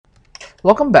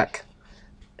Welcome back.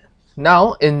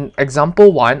 Now, in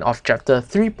example 1 of chapter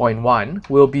 3.1,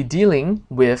 we'll be dealing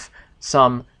with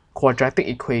some quadratic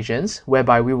equations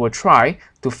whereby we will try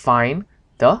to find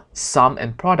the sum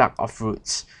and product of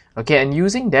roots. Okay, and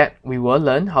using that, we will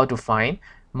learn how to find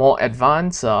more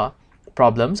advanced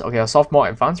problems, or solve more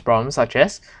advanced problems such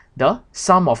as the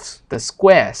sum of the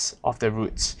squares of the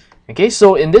roots. Okay,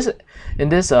 so in this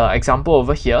example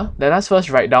over here, let us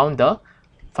first write down the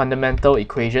fundamental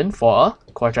equation for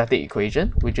a quadratic equation,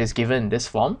 which is given in this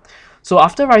form. So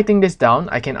after writing this down,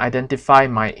 I can identify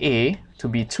my A to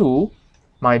be 2,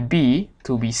 my B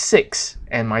to be 6,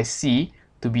 and my C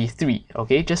to be 3,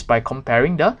 okay, just by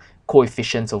comparing the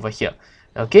coefficients over here.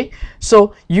 Okay,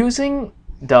 so using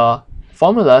the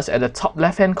formulas at the top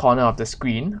left hand corner of the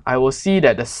screen, I will see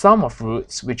that the sum of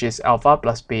roots, which is alpha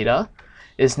plus beta,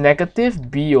 is negative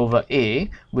b over a,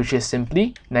 which is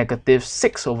simply negative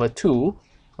 6 over 2,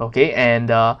 okay,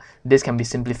 and this can be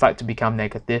simplified to become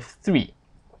negative 3.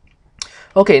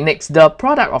 Okay, next, the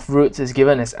product of roots is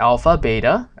given as alpha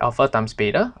times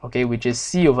beta, okay, which is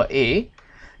c over a,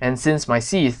 and since my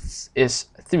c is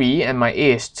 3 and my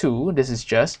a is 2, this is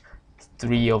just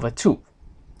 3 over 2.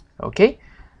 Okay,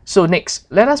 so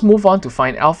next, let us move on to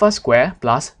find alpha square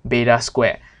plus beta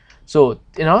square. So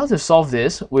in order to solve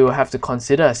this, we will have to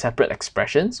consider a separate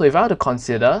expression. So if I were to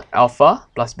consider alpha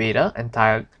plus beta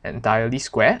entirely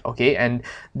square, okay, and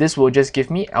this will just give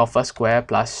me alpha square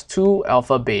plus 2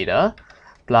 alpha beta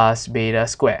plus beta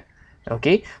square.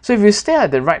 Okay, so if you stare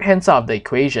at the right hand side of the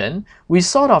equation, we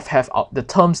sort of have the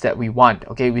terms that we want.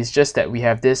 Okay, it's just that we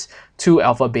have this 2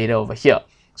 alpha beta over here.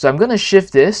 So I'm going to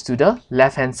shift this to the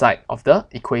left hand side of the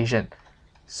equation.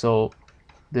 So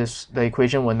the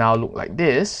equation will now look like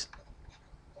this.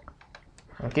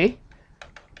 Okay,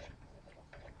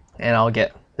 and I'll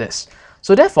get this.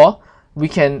 So therefore, we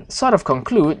can sort of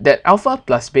conclude that alpha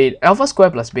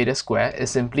square plus beta square is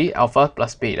simply alpha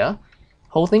plus beta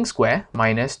whole thing square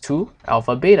minus 2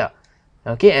 alpha beta.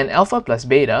 Okay, and alpha plus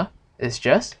beta is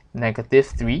just negative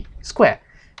 3 square.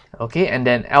 Okay, and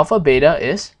then alpha beta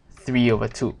is 3 over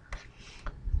 2.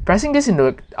 Pressing this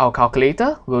into our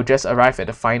calculator, we'll just arrive at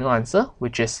the final answer,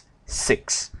 which is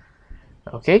 6.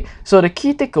 Okay, so the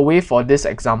key takeaway for this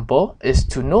example is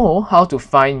to know how to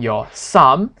find your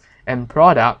sum and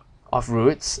product of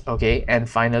roots, okay, and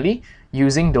finally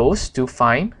using those to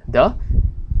find the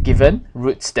given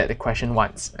roots that the question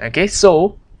wants. Okay,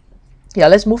 so yeah,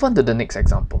 let's move on to the next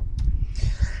example.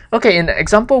 Okay, in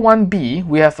example 1b,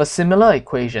 we have a similar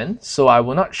equation, so I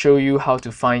will not show you how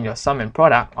to find your sum and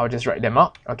product. I'll just write them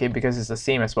out, okay, because it's the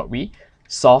same as what we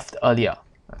solved earlier.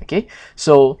 Okay,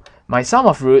 so my sum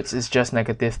of roots is just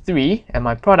negative 3, and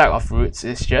my product of roots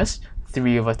is just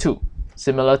 3 over 2,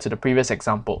 similar to the previous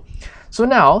example. So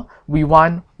now, we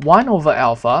want 1 over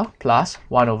alpha plus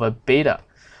 1 over beta.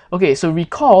 Okay, so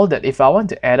recall that if I want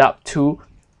to add up two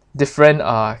different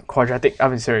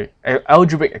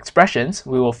algebraic expressions,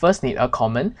 we will first need a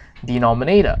common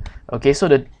denominator. Okay, so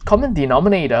the common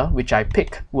denominator which I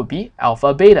pick would be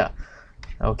alpha beta.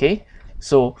 Okay,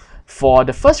 so for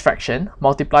the first fraction,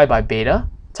 multiply by beta,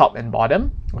 top and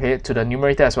bottom, okay, to the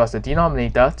numerator as well as the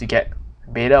denominator to get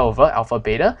beta over alpha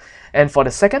beta. And for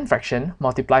the second fraction,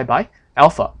 multiply by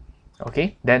alpha.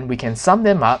 Okay, then we can sum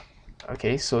them up.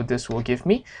 Okay, so this will give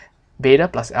me beta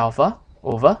plus alpha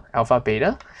over alpha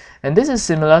beta, and this is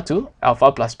similar to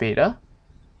alpha plus beta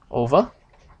over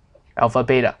alpha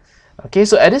beta. Okay,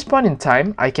 so at this point in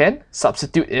time, I can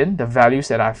substitute in the values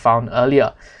that I found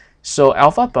earlier. So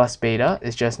alpha plus beta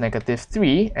is just negative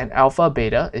 3, and alpha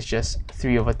beta is just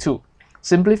 3 over 2.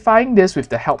 Simplifying this with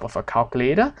the help of a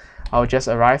calculator, I'll just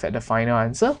arrive at the final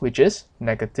answer, which is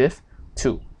negative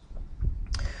 2.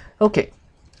 Okay.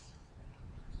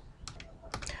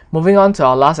 Moving on to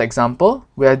our last example,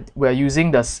 we're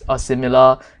using a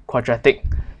similar quadratic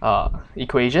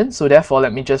equation. So therefore,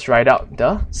 let me just write out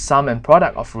the sum and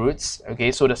product of roots.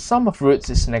 Okay, so the sum of roots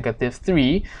is negative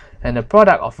 3, and the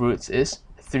product of roots is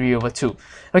 3 over 2.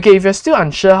 Okay, if you're still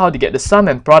unsure how to get the sum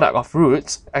and product of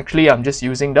roots, actually I'm just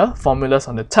using the formulas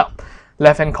on the top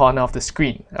left hand corner of the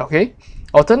screen. Okay,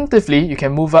 alternatively, you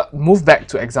can move back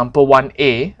to example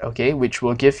 1a, okay, which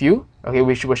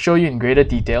will show you in greater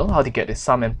detail how to get the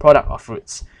sum and product of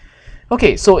roots.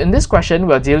 Okay, so in this question,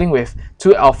 we're dealing with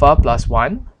 2 alpha plus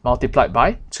 1 multiplied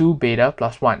by 2 beta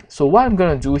plus 1. So what I'm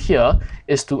going to do here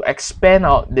is to expand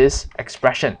out this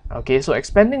expression. Okay, so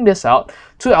expanding this out,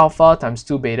 2 alpha times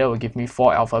 2 beta will give me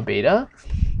 4 alpha beta.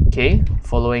 Okay,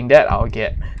 following that, I'll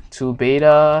get 2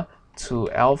 beta,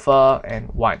 2 alpha, and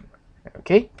 1.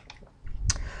 Okay,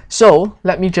 so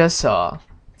let me just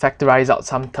factorize out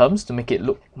some terms to make it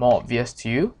look more obvious to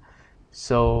you.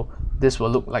 So this will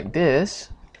look like this.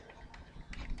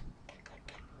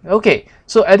 Okay,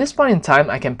 so at this point in time,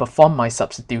 I can perform my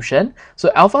substitution.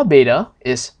 So alpha beta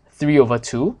is 3 over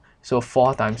 2, so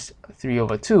 4 times 3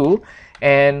 over 2,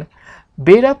 and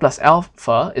beta plus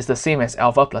alpha is the same as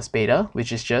alpha plus beta,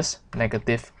 which is just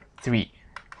negative 3.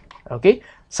 Okay,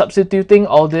 substituting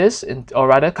all this, or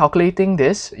rather calculating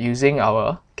this using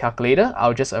our calculator,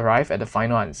 I'll just arrive at the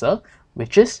final answer,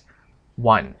 which is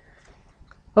 1.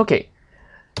 Okay,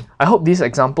 I hope these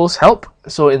examples help.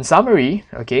 So in summary,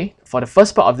 okay, for the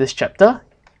first part of this chapter,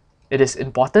 it is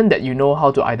important that you know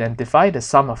how to identify the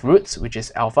sum of roots, which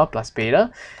is alpha plus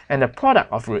beta, and the product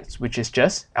of roots, which is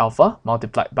just alpha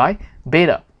multiplied by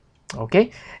beta.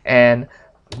 Okay, and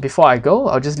before I go,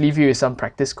 I'll just leave you with some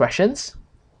practice questions.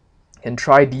 You can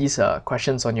try these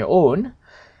questions on your own.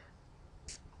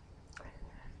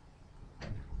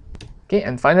 Okay,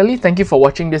 and finally, thank you for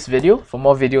watching this video. For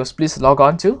more videos, please log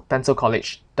on to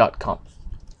pencilcollege.com.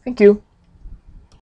 Thank you.